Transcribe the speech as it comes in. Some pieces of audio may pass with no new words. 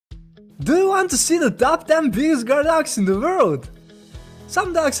Do you want to see the top 10 biggest guard dogs in the world?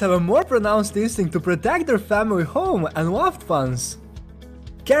 Some dogs have a more pronounced instinct to protect their family home and loved ones.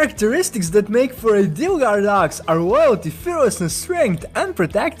 Characteristics that make for ideal guard dogs are loyalty, fearlessness, strength, and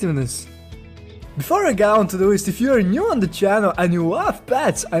protectiveness. Before I get on to the list, if you are new on the channel and you love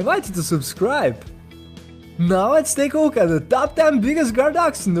pets, I invite you to subscribe. Now let's take a look at the top 10 biggest guard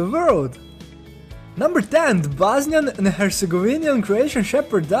dogs in the world. Number 10, the Bosnian and Herzegovinian Croatian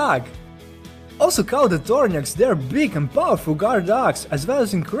Shepherd Dog. Also called the Tornjaks, they are big and powerful guard dogs, as well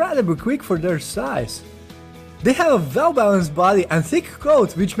as incredibly quick for their size. They have a well-balanced body and thick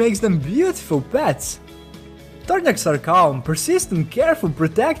coat, which makes them beautiful pets. Tornjaks are calm, persistent, careful,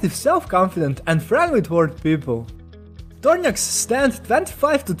 protective, self-confident, and friendly toward people. Tornjaks stand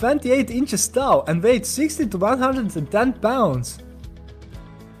 25 to 28 inches tall and weigh 60 to 110 pounds.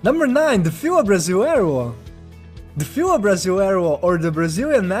 Number 9, the Fila Brasileiro. The Fila Brasileiro, or the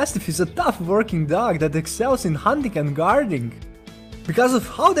Brazilian Mastiff, is a tough working dog that excels in hunting and guarding. Because of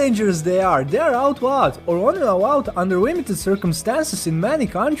how dangerous they are outlawed or only allowed under limited circumstances in many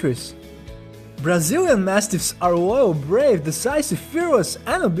countries. Brazilian Mastiffs are loyal, brave, decisive, fearless,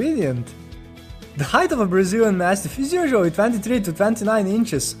 and obedient. The height of a Brazilian Mastiff is usually 23 to 29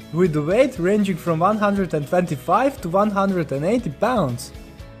 inches, with the weight ranging from 125 to 180 pounds.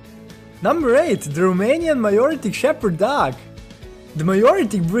 Number 8, the Romanian Mayortic Shepherd Dog. The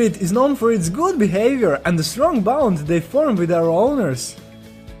Mayortic breed is known for its good behavior and the strong bond they form with their owners.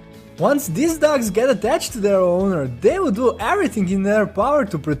 Once these dogs get attached to their owner, they will do everything in their power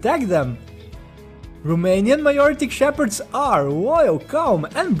to protect them. Romanian Mayortic Shepherds are loyal, calm,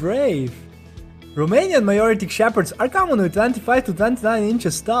 and brave. Romanian Mayortic Shepherds are commonly 25 to 29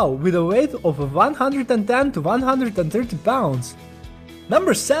 inches tall, with a weight of 110 to 130 pounds.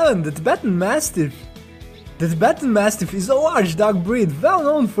 Number 7, the Tibetan Mastiff. The Tibetan Mastiff is a large dog breed well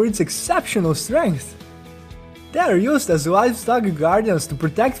known for its exceptional strength. They are used as livestock guardians to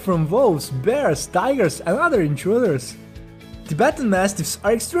protect from wolves, bears, tigers, and other intruders. Tibetan Mastiffs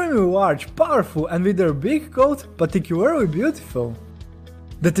are extremely large, powerful, and with their big coat, particularly beautiful.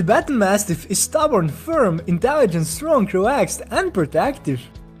 The Tibetan Mastiff is stubborn, firm, intelligent, strong, relaxed, and protective.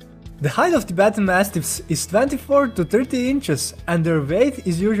 The height of Tibetan Mastiffs is 24 to 30 inches and their weight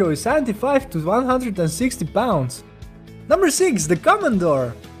is usually 75 to 160 pounds. Number 6, the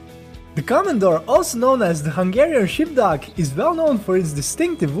Komondor. The Komondor, also known as the Hungarian Sheepdog, is well known for its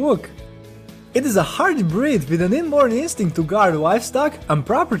distinctive look. It is a hardy breed with an inborn instinct to guard livestock and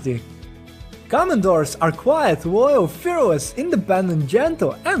property. Komondors are quiet, loyal, fearless, independent,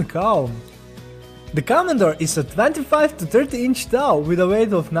 gentle, and calm. The Komondor is a 25 to 30 inch tall with a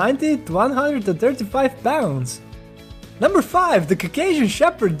weight of 90 to 135 pounds. Number 5, the Caucasian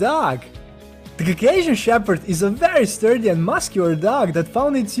Shepherd Dog. The Caucasian Shepherd is a very sturdy and muscular dog that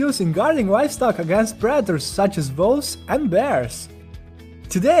found its use in guarding livestock against predators such as wolves and bears.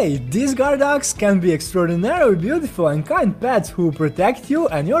 Today, these guard dogs can be extraordinarily beautiful and kind pets who will protect you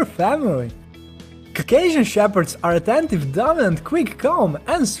and your family. Caucasian Shepherds are attentive, dominant, quick, calm,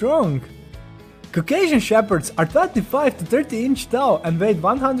 and strong. Caucasian Shepherds are 25 to 30 inch tall and weigh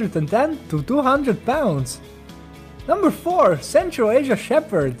 110 to 200 pounds. Number 4, Central Asia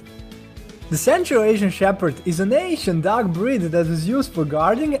Shepherd. The Central Asian Shepherd is an Asian dog breed that is used for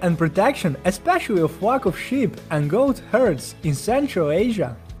guarding and protection, especially of flock of sheep and goat herds in Central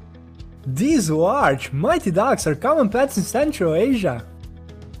Asia. These large, mighty dogs are common pets in Central Asia.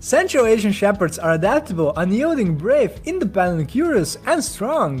 Central Asian Shepherds are adaptable, unyielding, brave, independent, curious, and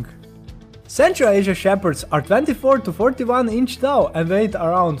strong. Central Asia Shepherds are 24 to 41 inch tall and weigh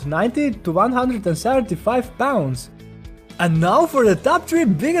around 90 to 175 pounds. And now for the top 3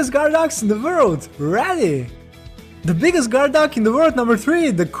 biggest guard dogs in the world, ready! The biggest guard dog in the world, number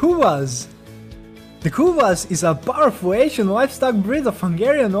 3, the Kuvaz. The Kuvaz is a powerful Asian livestock breed of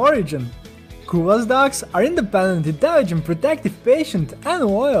Hungarian origin. Kuvaz dogs are independent, intelligent, protective, patient, and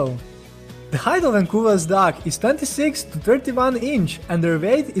loyal. The height of a Kuvaz dog is 26 to 31 inch and their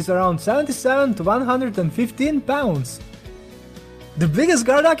weight is around 77 to 115 pounds. The biggest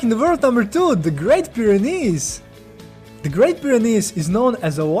guard dog in the world, number 2, the Great Pyrenees. The Great Pyrenees is known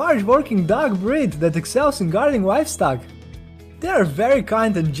as a large working dog breed that excels in guarding livestock. They are very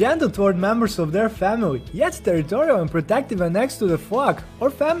kind and gentle toward members of their family, yet territorial and protective when next to the flock or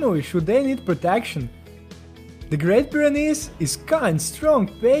family should they need protection. The Great Pyrenees is kind, strong,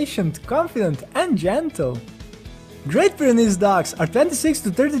 patient, confident, and gentle. Great Pyrenees dogs are 26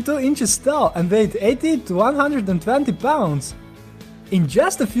 to 32 inches tall and weigh 80 to 120 pounds. In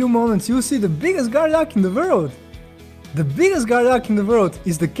just a few moments you'll see the biggest guard dog in the world. The biggest guard dog in the world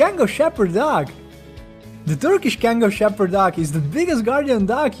is the Kango Shepherd Dog. The The Turkish Kangal Shepherd Dog is the biggest guardian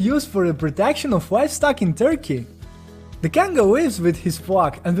dog used for the protection of livestock in Turkey. The Kangal lives with his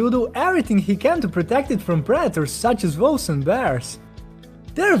flock and will do everything he can to protect it from predators such as wolves and bears.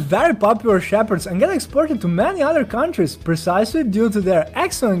 They are very popular shepherds and get exported to many other countries precisely due to their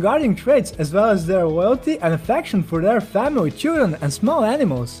excellent guarding traits as well as their loyalty and affection for their family, children and small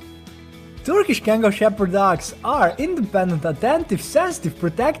animals. Turkish Kangal Shepherd Dogs are independent, attentive, sensitive,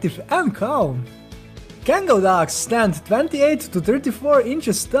 protective and calm. Kangal dogs stand 28 to 34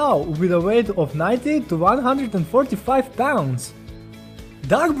 inches tall with a weight of 90 to 145 pounds.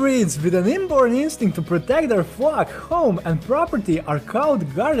 Dog breeds with an inborn instinct to protect their flock, home and property are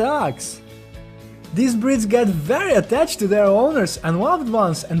called guard dogs. These breeds get very attached to their owners and loved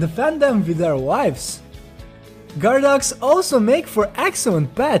ones and defend them with their lives. Guard dogs also make for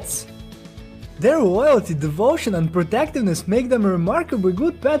excellent pets. Their loyalty, devotion and protectiveness make them remarkably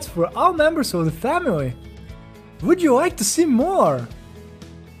good pets for all members of the family. Would you like to see more?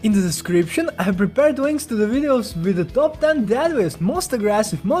 In the description I have prepared links to the videos with the top 10 deadliest, most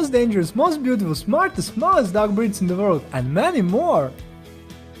aggressive, most dangerous, most beautiful, smartest, smallest dog breeds in the world and many more.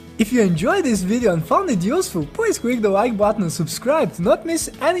 If you enjoyed this video and found it useful, please click the like button and subscribe to not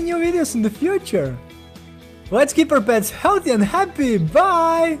miss any new videos in the future. Let's keep our pets healthy and happy,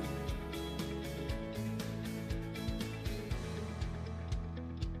 bye!